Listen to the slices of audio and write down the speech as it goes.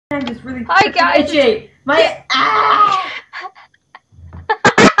I'm just really Hi guys! itchy. My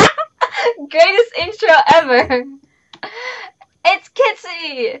Greatest intro ever! It's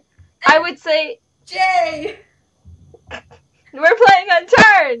Kitsy! I would say Jay. we're playing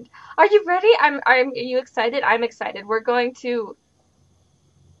Unturned! Are you ready? Are you excited? I'm excited. We're going to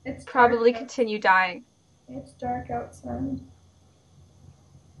probably continue dying. It's dark outside.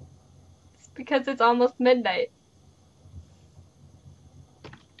 It's because it's almost midnight.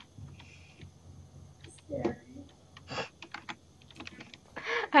 Scary.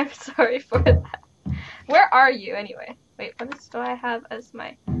 I'm sorry for that. Where are you anyway? Wait, what do I have as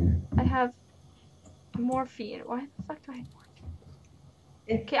my... I have morphine. Why the fuck do I have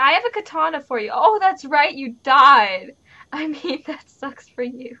morphine? Okay, I have a katana for you. Oh, that's right, you died. I mean, that sucks for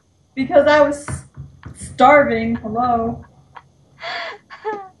you. Because I was starving. Hello.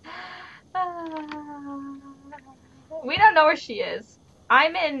 We don't know where she is.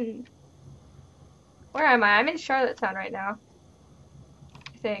 I'm in... Where am I? I'm in Charlottetown right now.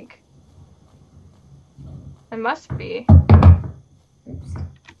 I think. I must be. Oops.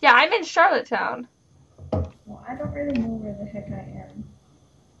 Yeah, I'm in Charlottetown. Well, I don't really know where the heck I am.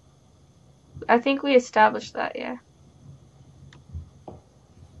 I think we established that, yeah.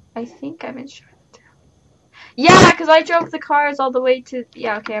 I think I'm in Charlottetown. Yeah, because I drove the cars all the way to...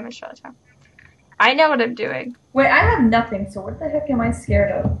 Yeah, okay, I'm in Charlottetown. I know what I'm doing. Wait, I have nothing, so what the heck am I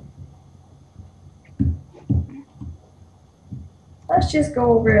scared of? Let's just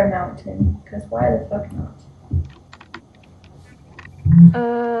go over a mountain, because why the fuck not?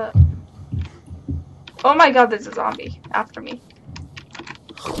 Oh my god, there's a zombie after me.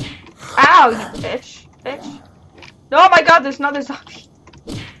 Ow, you bitch. Bitch. Oh my god, there's another zombie.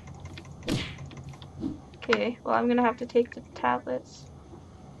 Okay, well I'm gonna have to take the tablets.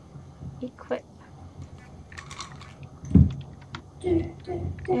 Equip.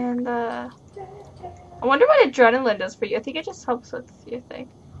 And, I wonder what adrenaline does for you. I think it just helps with your thing.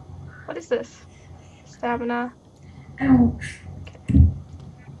 What is this? Stamina. Ouch. Okay.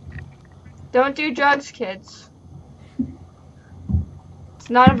 Don't do drugs, kids. It's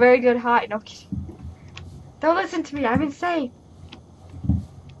not a very good high. No kidding. Don't listen to me. I'm insane.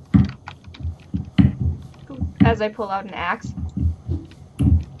 As I pull out an axe.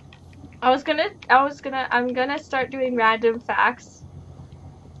 I'm gonna start doing random facts.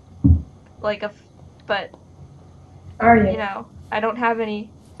 But Are you? You know, I don't have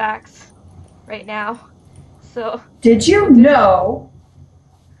any facts right now. So. Did you know?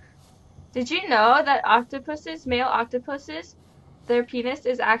 Did you know that octopuses, male octopuses, their penis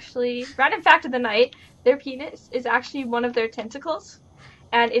is actually, random fact of the night, their penis is actually one of their tentacles,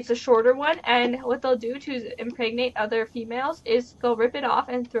 and it's a shorter one, and what they'll do to impregnate other females is they'll rip it off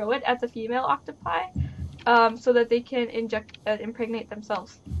and throw it at the female octopi, so that they can impregnate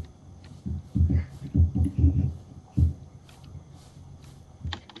themselves.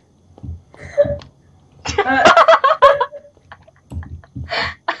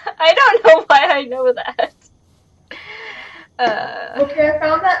 I don't know why I know that. Okay, I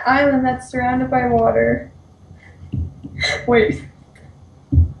found that island that's surrounded by water. Wait.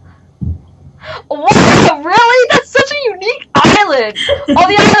 Wow, really? That's such a unique island! All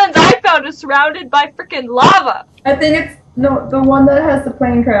the islands I found are surrounded by freaking lava! I think it's the one that has the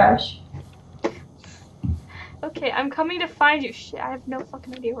plane crash. Okay, I'm coming to find you. Shit, I have no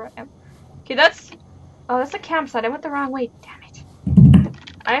fucking idea where I am. Okay, that's a campsite. I went the wrong way. Damn it.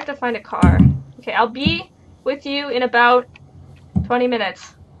 I have to find a car. Okay, I'll be with you in about 20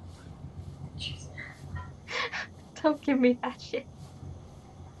 minutes. Jeez. Don't give me that shit.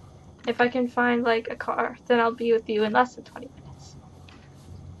 If I can find, like, a car, then I'll be with you in less than 20 minutes.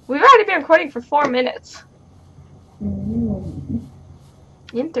 We've already been recording for 4 minutes.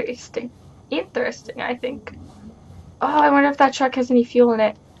 Interesting. Interesting, I think. Oh, I wonder if that truck has any fuel in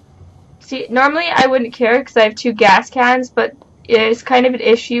it. See, normally I wouldn't care because I have 2 gas cans, but it's kind of an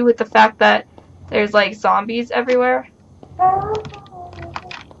issue with the fact that there's, like, zombies everywhere.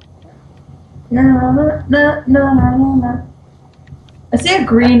 I see a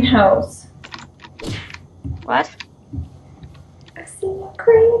greenhouse. What? I see a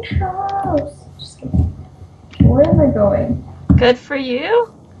greenhouse. Just kidding. Where am I going? Good for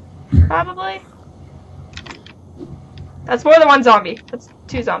you? Probably. That's more than 1 zombie. That's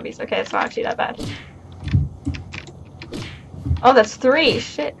 2 zombies. Okay, it's not actually that bad. Oh, that's 3.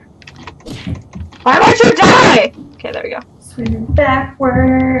 Shit. Why won't you die? Okay, there we go. Swimming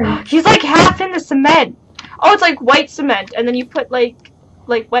backward. He's like half in the cement. Oh, it's like white cement, and then you put like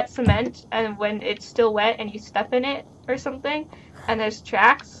wet cement, and when it's still wet and you step in it or something, and there's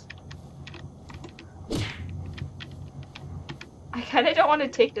tracks. I kind of don't want to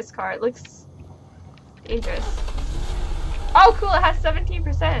take this car. It looks dangerous. Oh, cool. It has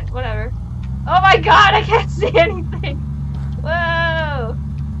 17%. Whatever. Oh my god, I can't see anything. Whoa.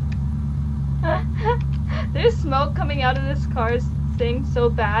 There's smoke coming out of this car's thing so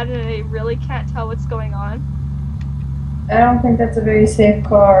bad, and I really can't tell what's going on. I don't think that's a very safe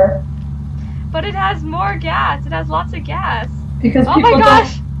car. But it has more gas. It has lots of gas. Because Oh people my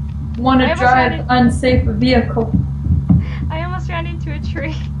gosh! don't want to drive unsafe vehicle. I almost ran into a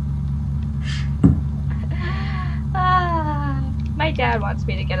tree. My dad wants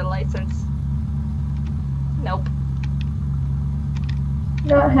me to get a license. Nope.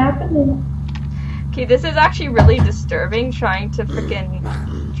 Not happening. Okay, this is actually really disturbing trying to freaking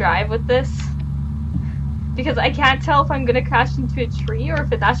drive with this. Because I can't tell if I'm gonna crash into a tree or if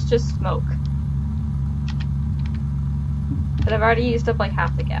that's just smoke. But I've already used up like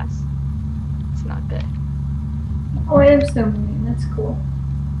half the gas. It's not good. Oh, I am still moving. That's cool.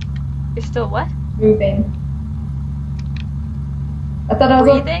 You're still what? Moving. I thought I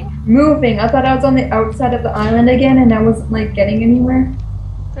was breathing? Moving. I thought I was on the outside of the island again and I wasn't like getting anywhere.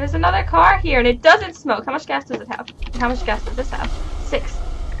 There's another car here and it doesn't smoke. How much gas does it have? How much gas does this have? 6.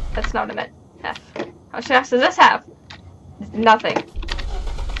 That's not what I meant. F. How much gas does this have? Nothing.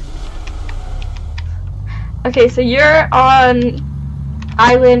 Okay, so you're on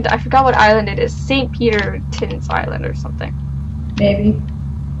island, I forgot what island it is. St. Peter's Island or something. Maybe.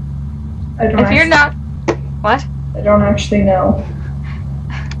 I don't If you're not... What? I don't actually know.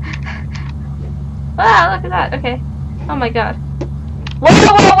 Ah, look at that. Okay. Oh my god. Where'd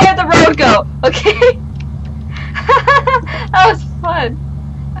the road go? Okay. That was fun.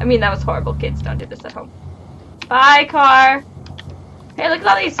 I mean, that was horrible. Kids, don't do this at home. Bye, car. Hey, look at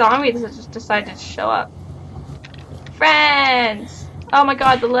all these zombies that just decided to show up. Friends. Oh my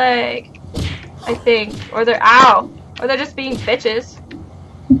god, the leg. I think. Or they're, ow. Or they're just being bitches.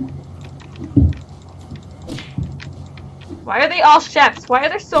 Why are they all chefs? Why are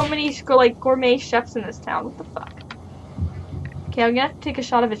there so many like gourmet chefs in this town? What the fuck? Okay, I'm gonna have to take a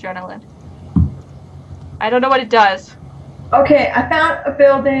shot of adrenaline. I don't know what it does. Okay, I found a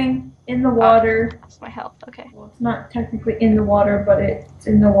building in the water. Oh, that's my health. Okay. Well, it's not technically in the water, but it's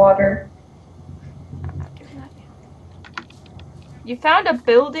in the water. I'm not doing that. You found a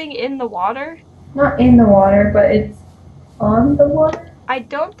building in the water? Not in the water, but it's on the water. I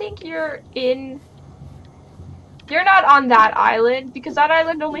don't think you're in... You're not on that island, because that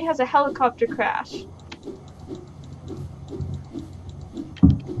island only has a helicopter crash.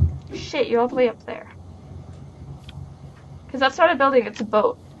 Shit, you're all the way up there. Because that's not a building, it's a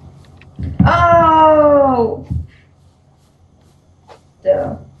boat. Oh!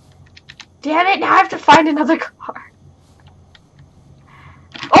 Duh. Damn it, now I have to find another car.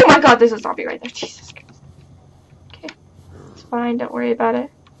 Oh my god, there's a zombie right there. Jesus Christ. Okay. It's fine, don't worry about it.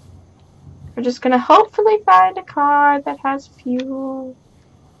 We're just gonna hopefully find a car that has fuel.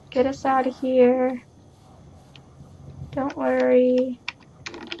 Get us out of here. Don't worry.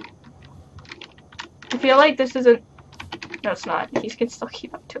 I feel like this isn't... No, it's not. He can still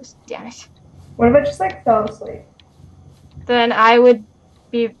keep up to us. Damn it. What if I just like fell asleep? Then I would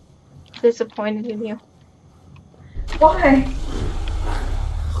be disappointed in you. Why?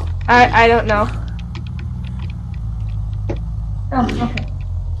 I don't know. Oh, okay.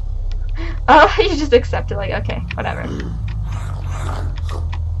 Oh, you just accept it, like, okay, whatever.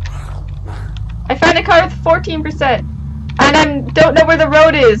 I found a car with 14%, and I don't know where the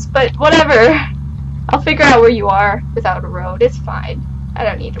road is, but whatever. I'll figure out where you are without a road. It's fine. I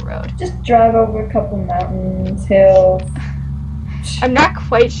don't need a road. Just drive over a couple mountains, hills. I'm not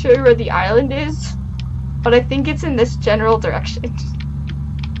quite sure where the island is, but I think it's in this general direction.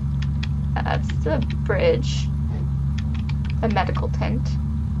 That's the bridge. A medical tent.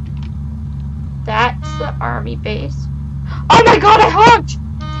 That's the army base. Oh my god, I honked!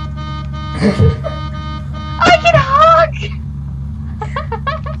 I can honk!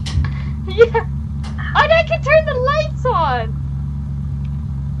 Yeah. And I can turn the lights on!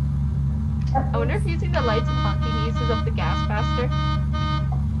 I wonder if using the lights and honking uses up the gas faster.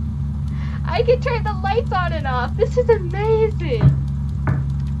 I can turn the lights on and off! This is amazing!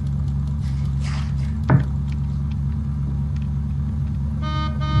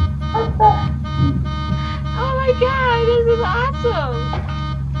 Oh my god, this is awesome!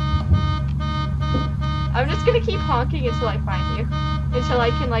 I'm just gonna keep honking until I find you. Until I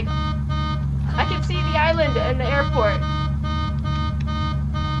can, like... I can see the island and the airport.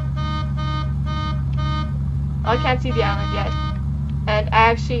 I can't see the island yet. And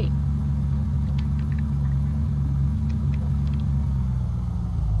I actually...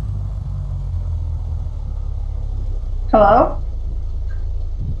 Hello?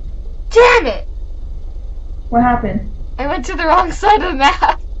 Damn it! What happened? I went to the wrong side of the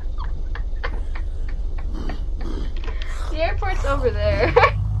map. The airport's over there.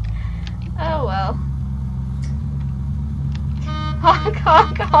 Oh well. Honk,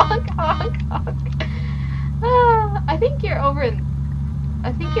 honk, honk, honk, honk. I think you're over in...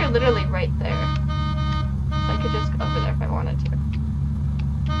 I think you're literally right there. So I could just go over there if I wanted to.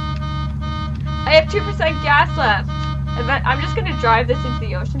 I have 2% gas left. I'm just gonna drive this into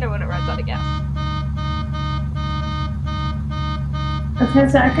the ocean and when it runs out of gas. I was gonna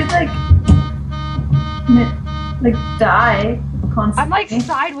say, I could like die constantly. I'm like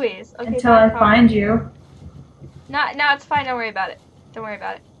sideways. Okay, until I find you. No, it's fine. Don't worry about it. Don't worry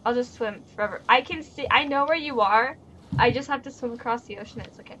about it. I'll just swim forever. I can see. I know where you are. I just have to swim across the ocean.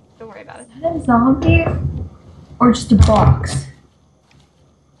 It's okay. Don't worry about it. Is that a zombie or just a box?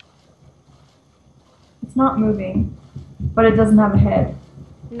 It's not moving, but it doesn't have a head.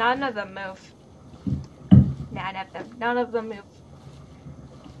 None of them move. None of them move.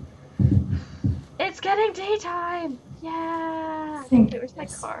 It's getting daytime. Yeah. Where's my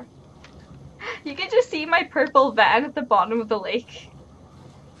car? You can just see my purple van at the bottom of the lake.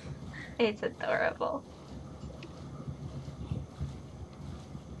 It's adorable.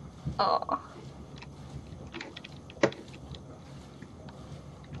 Oh.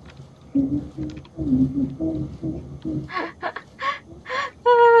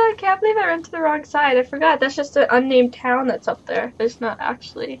 I can't believe I ran to the wrong side. I forgot. That's just an unnamed town that's up there. There's not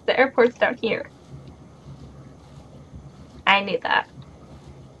actually. The airport's down here. I knew that.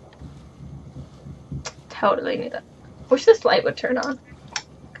 Totally knew that. Wish this light would turn on.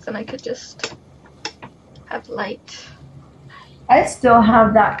 Because then I could just have light. I still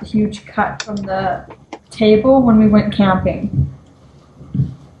have that huge cut from the table when we went camping.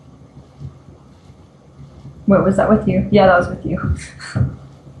 Wait, was that with you? Yeah, that was with you.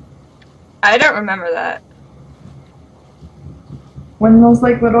 I don't remember that. When those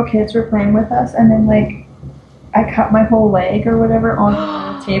like little kids were playing with us and then like I cut my whole leg or whatever on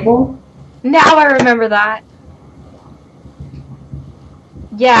the table. Now I remember that.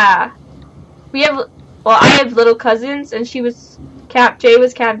 Yeah. We have, well, I have little cousins and Jay was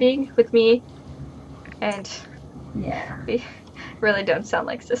camping with me and yeah, we really don't sound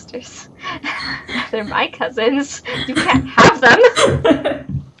like sisters. They're my cousins. You can't have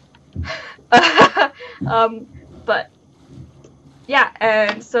them. But yeah,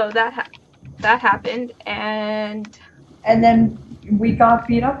 and so that happened, and then we got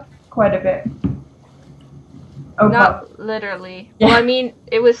beat up quite a bit. Oh, not literally. Yeah. Well, I mean,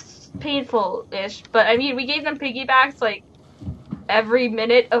 it was painful-ish, but I mean, we gave them piggybacks like every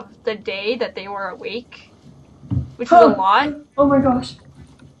minute of the day that they were awake, which was a lot. Oh my gosh,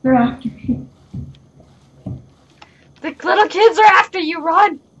 they're after me. The little kids are after you,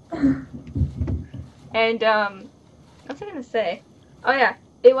 run! And, what was I gonna say? Oh yeah,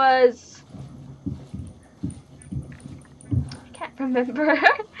 it was... I can't remember.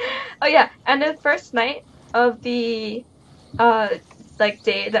 Oh yeah, and the first night of the, like,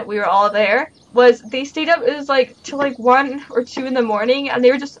 day that we were all there, was they stayed up, it was like, till like 1 or 2 in the morning, and they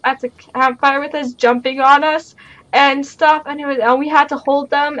were just at the campfire with us, jumping on us, and stuff, and we had to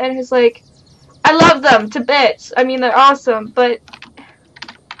hold them, and it was like, I love them to bits. I mean, they're awesome, but,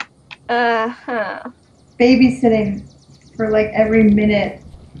 babysitting for like every minute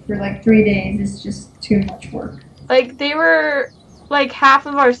for like 3 days is just too much work. Like, they were like half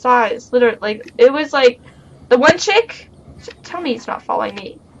of our size, literally. Like, it was like, the one chick, tell me it's not following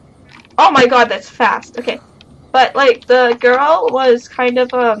me. Oh my god, that's fast. Okay. But, like, the girl was kind of,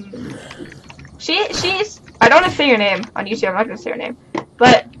 she's, I don't want to say her name on YouTube, I'm not going to say her name,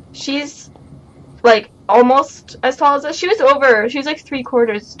 but she's, like, almost as tall as us. She was like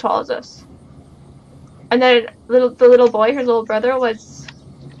 3/4 as tall as us. And then the little boy, her little brother, was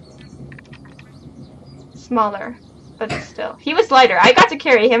smaller, but still. He was lighter. I got to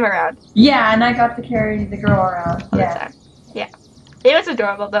carry him around. Yeah, and I got to carry the girl around. Yeah. Yeah. It was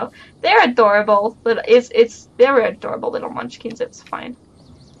adorable, though. They're adorable. They were adorable little munchkins. It's fine.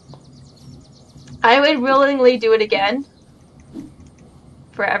 I would willingly do it again.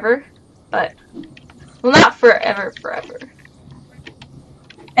 Forever. But, well, not forever.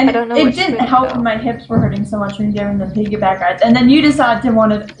 And I don't know it didn't help when my hips were hurting so much when giving them piggyback rides. And then you decided you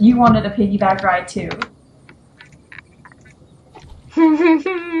wanted a piggyback ride too.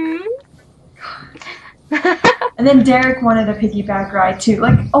 And then Derek wanted a piggyback ride too.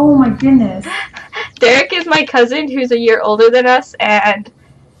 Like, oh my goodness. Derek is my cousin who's a year older than us, and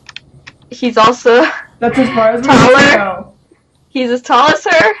he's also that's as far as taller. Go. He's as tall as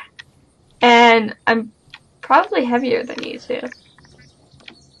her, and I'm probably heavier than you too.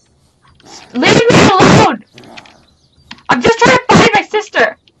 Leave me alone! I'm just trying to find my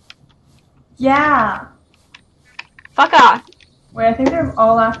sister! Yeah. Fuck off. Wait, I think they're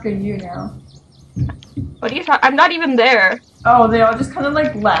all after you now. What are you talking? I'm not even there. Oh, they all just kind of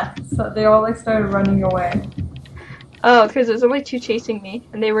like left. So they all like started running away. Oh, because there's only 2 chasing me,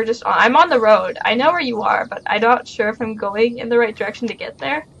 and they were just on. I'm on the road. I know where you are, but I'm not sure if I'm going in the right direction to get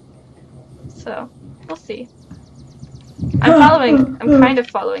there. So, we'll see. I'm kind of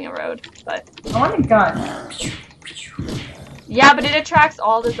following a road, but. I want a gun. Yeah, but it attracts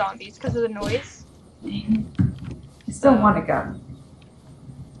all the zombies because of the noise. I still want a gun.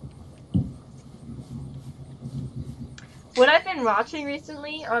 What I've been watching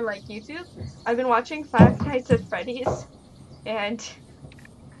recently on like YouTube, I've been watching Five Nights at Freddy's, and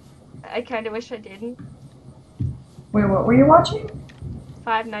I kind of wish I didn't. Wait, what were you watching?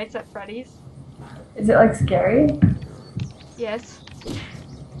 Five Nights at Freddy's. Is it like scary? Yes.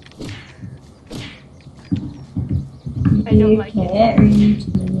 I don't like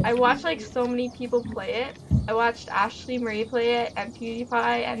it. I watched like so many people play it. I watched Ashley Marie play it, and PewDiePie,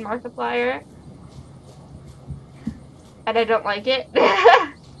 and Markiplier. And I don't like it.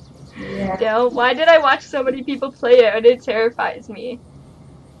 Yeah. No, why did I watch so many people play it? And it terrifies me.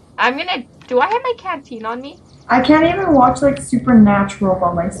 Do I have my canteen on me? I can't even watch like Supernatural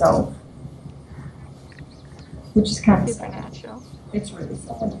by myself. Which is kind of sad. Supernatural. It's really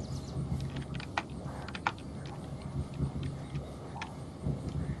sad.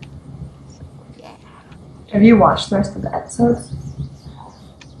 Yeah. Have you watched the rest of the episodes?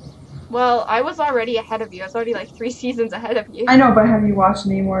 Well, I was already ahead of you. I was already like 3 seasons ahead of you. I know, but have you watched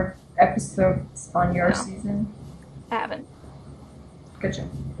any more episodes on your No. season? I haven't. Good job.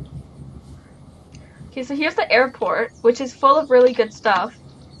 Okay, so here's the airport, which is full of really good stuff,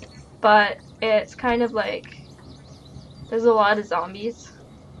 but it's kind of like there's a lot of zombies.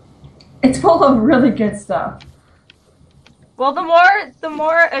 It's full of really good stuff. Well, the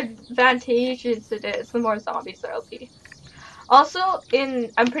more advantageous it is, the more zombies there'll be. Also,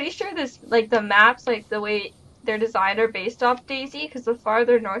 I'm pretty sure this, like, the maps, like, the way they're designed are based off DayZ, because the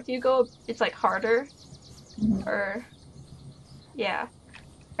farther north you go, it's, like, harder. Mm-hmm. Or, yeah.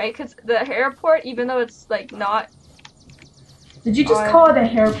 Right? Because the airport, even though it's, like, not... Did you just call it a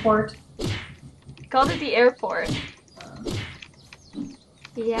airport? I called it the airport.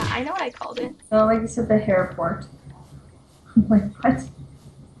 Yeah, I know what I called it. Oh, like you said, the airport. I'm like, what?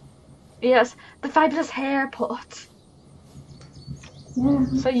 Yes, the fabulous airport. Yeah.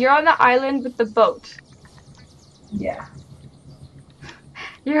 So you're on the island with the boat. Yeah.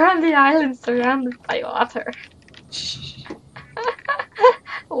 You're on the island surrounded by water.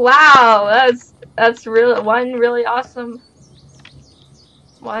 Wow, that's really one really awesome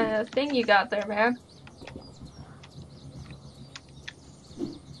thing you got there, man.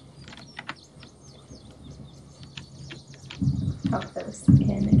 Oh, that was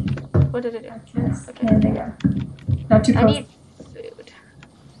candy. What did it do? Yes, Okay. candy. Not too I close. need food.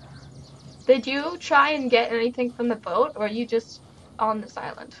 Did you try and get anything from the boat, or are you just on this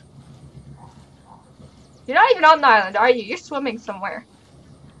island? You're not even on the island, are you? You're swimming somewhere.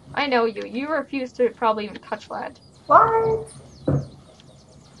 I know you. You refuse to probably even touch land. What?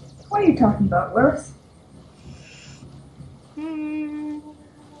 What are you talking about, Lewis?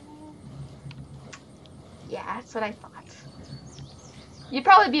 Yeah, that's what I thought. You'd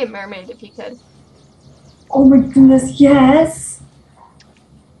probably be a mermaid if you could. Oh my goodness, yes!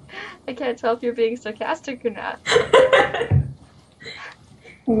 I can't tell if you're being sarcastic or not.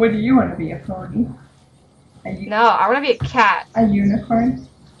 What do you want to be, a pony? No, I want to be a cat. A unicorn?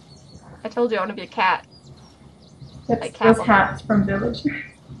 I told you I want to be a cat. That's Like those Catwoman. hats from Village.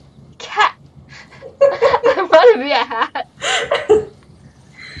 Cat! I want to be a hat.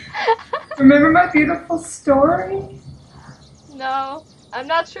 Remember my beautiful story? No, I'm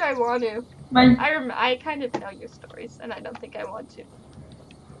not sure I want to. My I kind of know your stories, and I don't think I want to.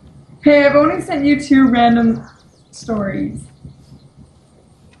 Hey, I've only sent you 2 random stories.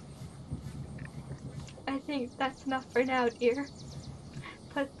 I think that's enough for now, dear.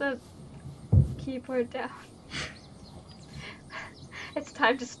 Put the keyboard down. It's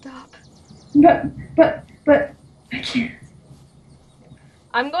time to stop. But, I can't.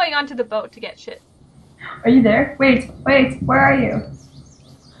 I'm going onto the boat to get shit. Are you there? Wait, where are you?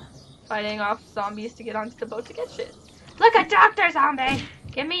 Fighting off zombies to get onto the boat to get shit. Look, a doctor zombie!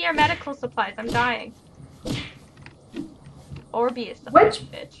 Give me your medical supplies, I'm dying. Or be a son of a Which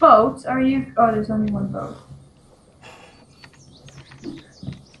bitch. boat are you? Oh, there's only one boat.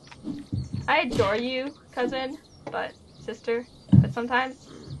 I adore you, cousin, but sister, but sometimes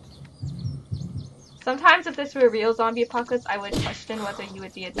Sometimes if this were a real zombie apocalypse, I would question whether you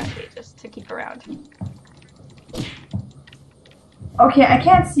would be advantageous to keep around. Okay, I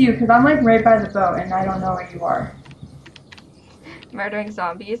can't see you because I'm like right by the boat and I don't know where you are. Murdering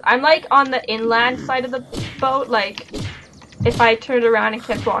zombies. I'm like on the inland side of the boat. Like, if I turned around and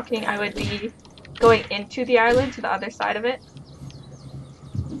kept walking, I would be going into the island to the other side of it.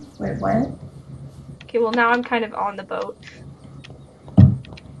 Wait, what? Okay, well now I'm kind of on the boat.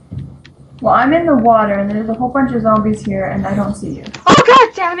 Well, I'm in the water and there's a whole bunch of zombies here and I don't see you. Oh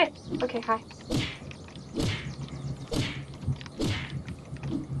god damn it! Okay, hi.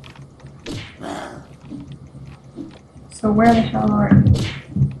 So where the hell are you?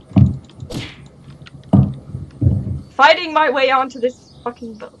 Fighting my way onto this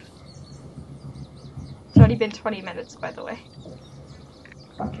fucking boat. It's already been 20 minutes, by the way.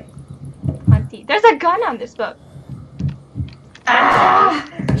 Okay. There's a gun on this boat. Ah!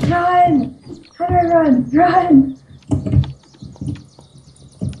 Run! How do I run? Run!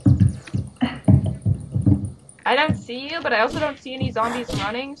 I don't see you, but I also don't see any zombies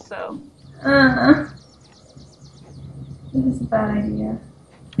running, so... This is a bad idea.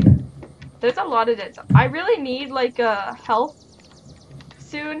 There's a lot of dead zombies. I really need, like, a health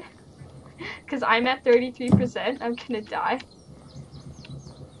soon. Because I'm at 33%. I'm gonna die.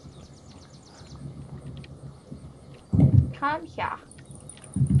 Come here.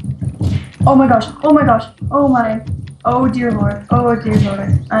 Oh my gosh, oh my gosh, oh my, oh dear lord, oh dear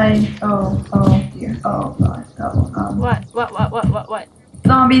lord, oh dear, oh god, oh, What?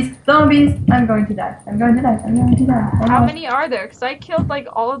 Zombies, zombies, I'm going to die, I'm going to die, I'm going to die. How many are there? Because I killed, like,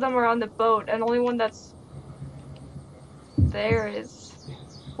 all of them are on the boat, and the only one that's there is...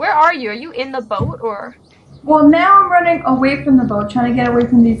 Where are you? Are you in the boat, or...? Well, now I'm running away from the boat, trying to get away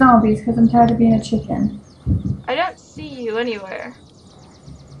from these zombies, because I'm tired of being a chicken. I don't see you anywhere.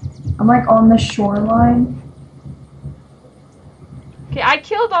 I'm like on the shoreline. Okay, I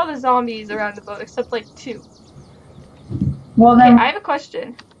killed all the zombies around the boat, except, like, 2. Well Okay, then, I have a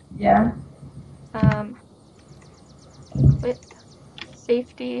question. yeah. With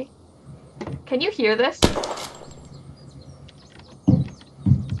safety. Can you hear this?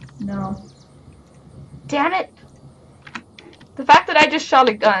 No. Damn it! The fact that I just shot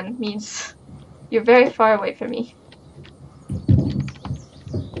a gun means you're very far away from me.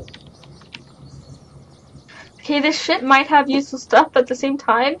 Okay, this shit might have useful stuff, but at the same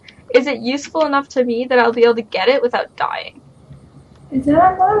time, is it useful enough to me that I'll be able to get it without dying? Is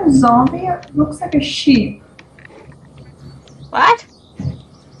that another zombie? It looks like a sheep. What?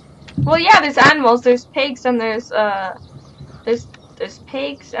 Well, yeah, there's animals. There's pigs and there's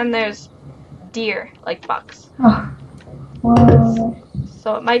pigs and there's deer, like bucks. Oh. Well,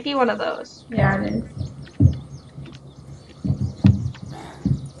 So it might be one of those. yeah, it is.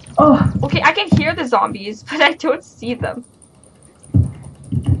 Oh. Okay, I can hear the zombies, but I don't see them.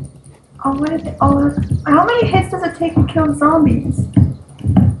 Oh, what is it? Oh, how many hits does it take to kill zombies?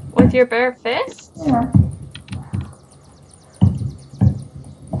 With your bare fist? Yeah.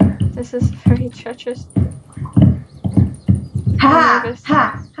 This is very treacherous. Ha! nervous.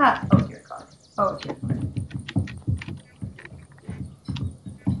 Ha! Ha! Oh dear God. Oh dear God.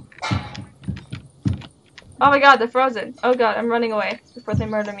 Oh my god, they're frozen. Oh god, I'm running away before they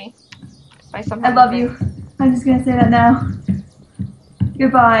murder me. By somehow I love moving. you. I'm just gonna say that now.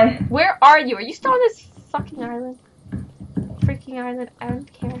 Goodbye. Where are you? Are you still on this fucking island? Freaking island. I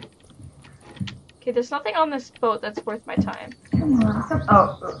don't care. Okay, there's nothing on this boat that's worth my time. Come on.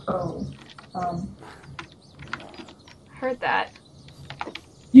 Oh. Heard that.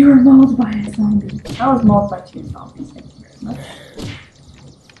 You were mauled by a zombie. I was mauled by 2 zombies. Thank you very much.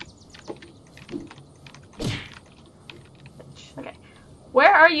 Okay.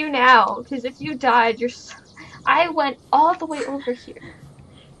 Where are you now? Because if you died, I went all the way over here.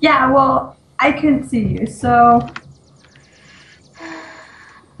 Yeah, well, I couldn't see you, so...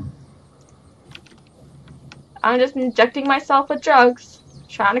 I'm just injecting myself with drugs.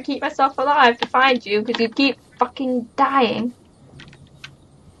 Trying to keep myself alive to find you because you keep fucking dying.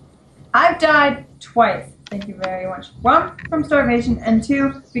 I've died twice. Thank you very much. 1, from starvation, and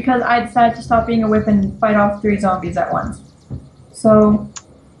 2, because I decided to stop being a whip and fight off 3 zombies at once. So...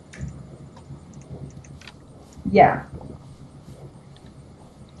 yeah.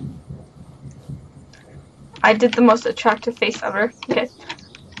 I did the most attractive face ever. Okay.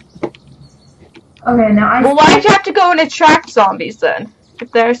 Okay, now I... Well, why'd you have to go and attract zombies then?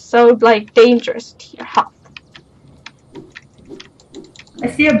 If they're so, like, dangerous to your health. I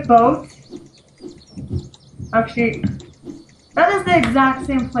see a boat. Actually, that is the exact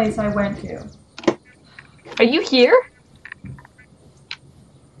same place I went to. Are you here?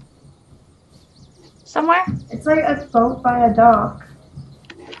 somewhere? It's like a boat by a dock.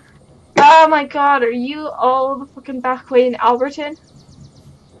 Oh my god, are you all the fucking back way in Alberton?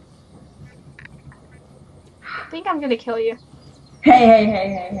 I think I'm gonna kill you.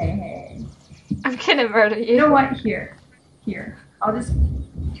 Hey. I'm gonna murder you. You know what? Here. I'll just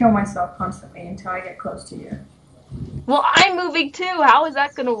kill myself constantly until I get close to you. Well, I'm moving too. How is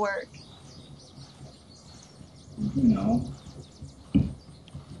that gonna work? No.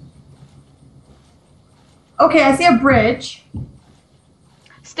 Okay, I see a bridge.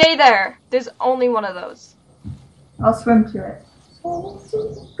 Stay there. There's only one of those. I'll swim to it. Swim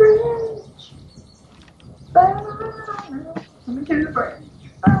to the bridge.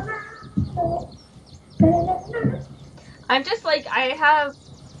 I'm just like, I have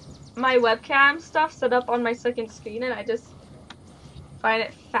my webcam stuff set up on my second screen, and I just find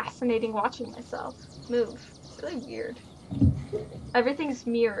it fascinating watching myself move. It's really weird. Everything's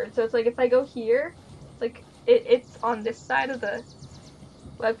mirrored, so it's like if I go here, like it's on this side of the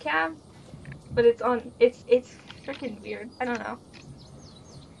webcam, but it's freaking weird. I don't know.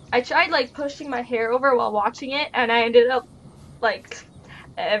 I tried like pushing my hair over while watching it, and I ended up like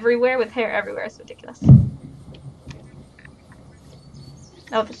everywhere with hair everywhere. It's ridiculous.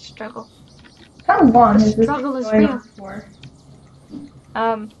 Oh, the struggle. How long The is this struggle is going real. on for?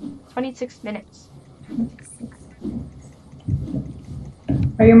 26 minutes. 26 minutes.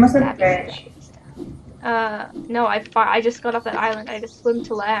 Are you almost at the bridge? No, I just got off that island. I just swim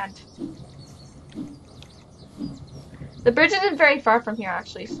to land. The bridge isn't very far from here,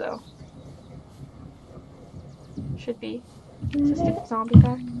 actually, so should be. Is this stupid zombie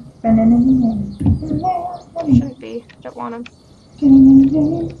guy? Shouldn't be. Don't want him.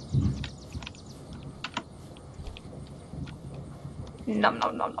 Nom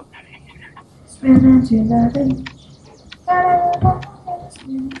nom nom nom. Swim into the bridge.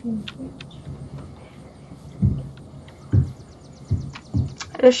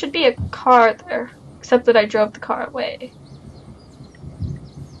 There should be a car there, except that I drove the car away.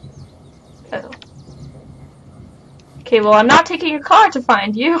 Oh. Okay, well, I'm not taking a car to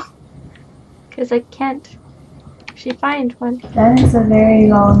find you, because I can't actually find one. That is a very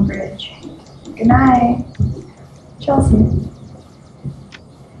long bridge. Good night, Chelsea.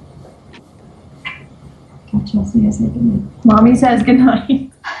 Chelsea has said good night. Mommy says good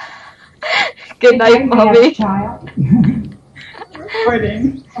night. Good night, Mommy. Child.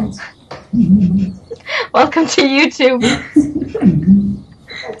 Recording. Welcome to YouTube.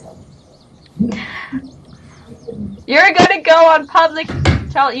 You're gonna go on public.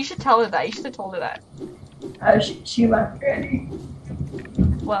 You should tell her that. You should have told her that. She left already.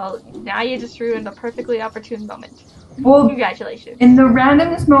 Well, now you just ruined a perfectly opportune moment. Well, congratulations. In the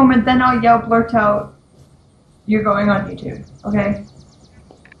randomest moment, then I'll blurt out, "You're going on YouTube." Okay.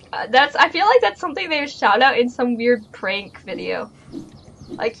 I feel like that's something they would shout out in some weird prank video.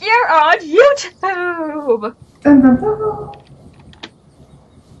 Like, you're on YouTube! Dun, dun, dun.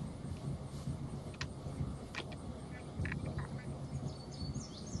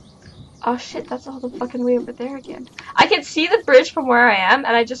 Oh shit, that's all the fucking way over there again. I can see the bridge from where I am,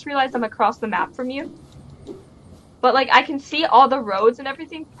 and I just realized I'm across the map from you. But, like, I can see all the roads and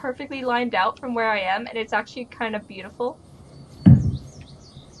everything perfectly lined out from where I am, and it's actually kind of beautiful.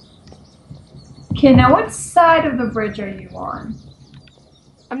 Okay, now what side of the bridge are you on?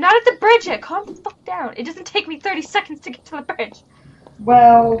 I'm not at the bridge yet. Calm the fuck down. It doesn't take me 30 seconds to get to the bridge.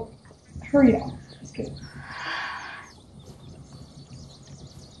 Well, hurry up. Just kidding.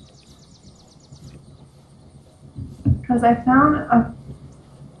 Because I found a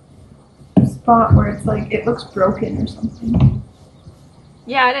spot where it's like, it looks broken or something.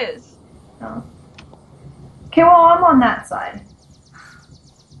 Yeah, it is. Oh. Okay, well, I'm on that side.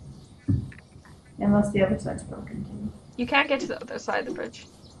 Unless the other side's broken too. You can't get to the other side of the bridge.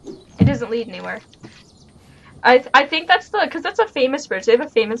 It doesn't lead anywhere. I think that's because that's a famous bridge. They have a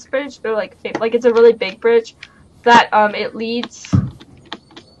famous bridge, or like it's a really big bridge that it leads to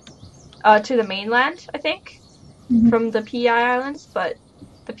the mainland. I think from the PEI Islands, but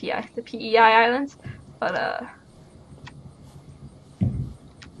the PEI Islands,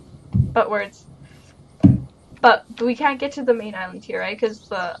 but we can't get to the main island here, right? Because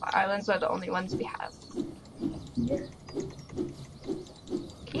the islands are the only ones we have. Yeah.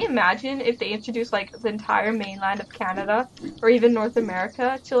 Can you imagine if they introduced like the entire mainland of Canada or even North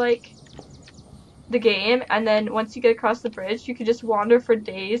America to like the game, and then once you get across the bridge, you could just wander for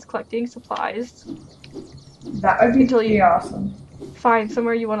days collecting supplies. That would be pretty awesome. Find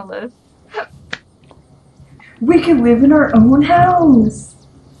somewhere you want to live. We can live in our own house.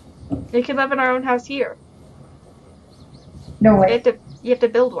 We could live in our own house here. No way. You have to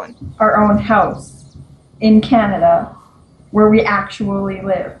build one. Our own house. in Canada where we actually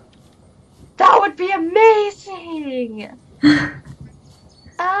live. That would be amazing!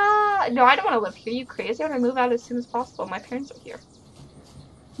 No, I don't want to live here. You crazy? I want to move out as soon as possible. My parents are here.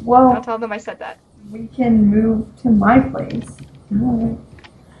 Well, Don't tell them I said that. we can move to my place. Alright.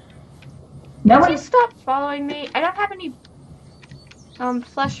 Could you stop following me? I don't have any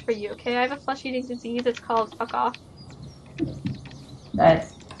flesh for you, okay? I have a flesh-eating disease. It's called fuck off.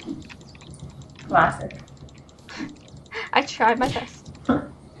 Nice. Classic. I tried my best.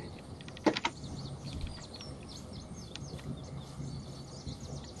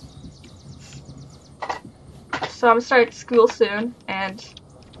 So I'm starting school soon, and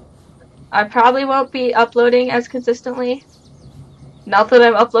I probably won't be uploading as consistently. Not that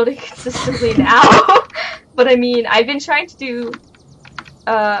I'm uploading consistently now, but I mean, I've been trying to do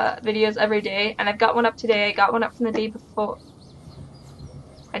videos every day, and I've got one up today. I got one up from the day before.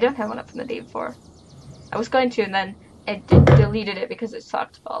 I don't have one up from the day before. I was going to, and then I deleted it because it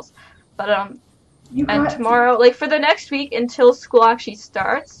sucked balls. But and tomorrow, like for the next week until school actually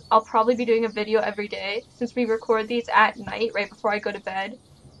starts, I'll probably be doing a video every day since we record these at night right before I go to bed.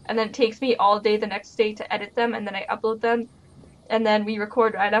 And then it takes me all day the next day to edit them, and then I upload them. And then we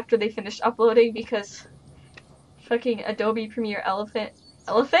record right after they finish uploading because fucking Adobe Premiere Elephants?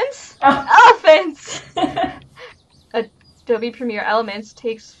 Adobe Premiere Elements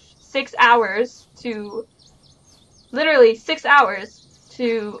takes 6 hours to, literally 6 hours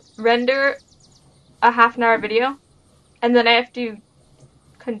to render a half-an-hour video, and then I have to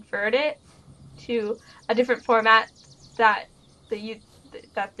convert it to a different format that the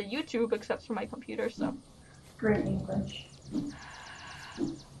YouTube accepts from my computer. So great English,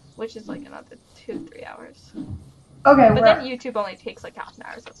 which is like another 2-3 hours. Okay, but then YouTube only takes like half an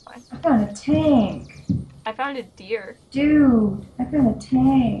hour, so that's fine. I found a tank. I found a deer. Dude, I found a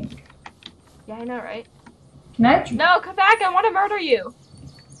tank. Yeah, I know, right? Can I? No, come back! I want to murder you.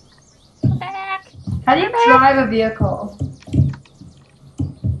 Come back. How do you drive a vehicle?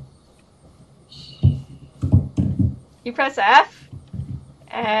 You press F,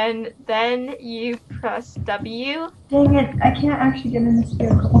 and then you press W. Dang it, I can't actually get in this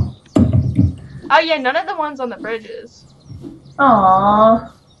vehicle. Oh yeah, none of the ones on the bridges.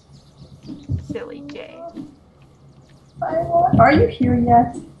 Aww. Silly Jay. Are you here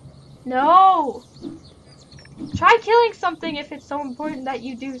yet? No! Try killing something if it's so important that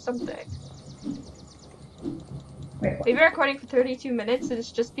you do something. Wait, what? We've been recording for 32 minutes and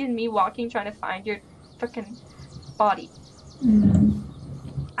it's just been me walking trying to find your frickin' body.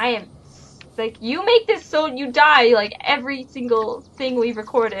 I am, like, you make this so you die, like, every single thing we've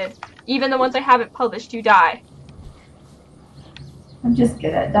recorded. Even the ones I haven't published, you die. I'm just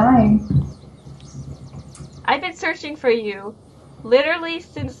good at dying. I've been searching for you literally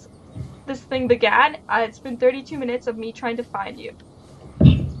since this thing began. It's been 32 minutes of me trying to find you.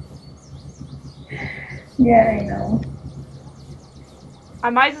 Yeah, I know. I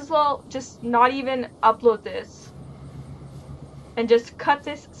might as well just not even upload this. And just cut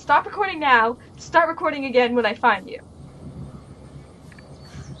this, stop recording now, start recording again when I find you.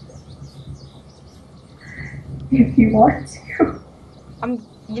 If you want to.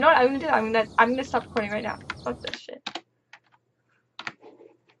 You know what I'm gonna do? I'm gonna stop recording right now. Fuck this shit.